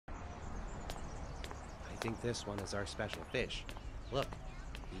think this one is our special fish. Look,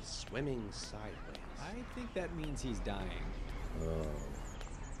 he's swimming sideways. I think that means he's dying. Oh.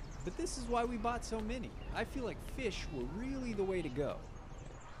 But this is why we bought so many. I feel like fish were really the way to go.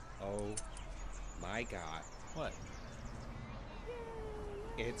 Oh my God. What?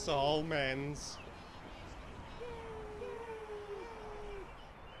 It's Almonds.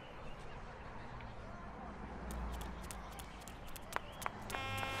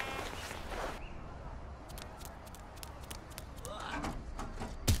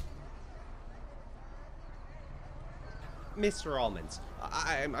 Mr. Almonds,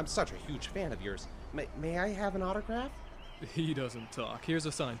 I'm such a huge fan of yours. May I have an autograph? He doesn't talk. Here's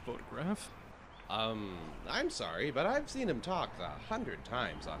a signed photograph. I'm sorry, but I've seen him talk 100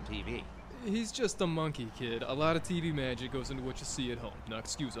 times on TV. He's just a monkey, kid. A lot of TV magic goes into what you see at home. Now,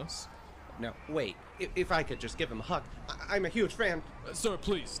 excuse us. Now, wait. If I could just give him a hug. I'm a huge fan. Sir,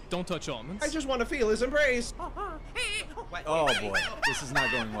 please, don't touch Almonds. I just want to feel his embrace. Oh boy, this is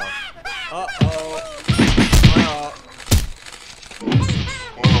not going well. Uh-oh.